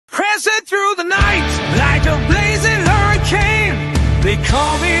dancing through the night like a blazing hurricane. They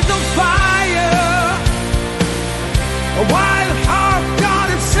call me the fire, a wild heart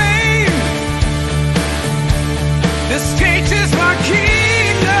gone insane. The stage is my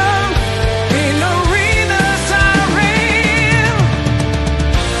kingdom, in arenas I reign.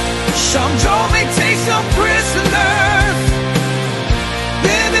 Some Jovi takes some prisoners,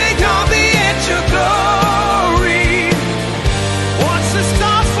 living on the edge of glory. Watch the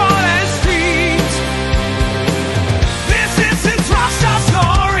stars fall and street. This is his rockstar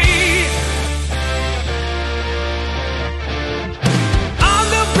story.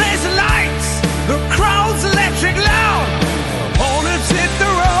 Under blazing lights, the crowd's electric loud. Opponents hit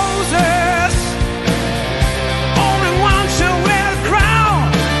the roses, only one shall wear the crown.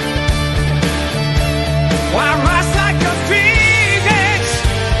 Why rise like a phoenix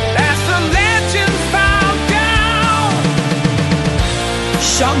as the legends bow down?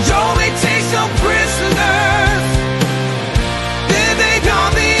 Shawn Jovi takes some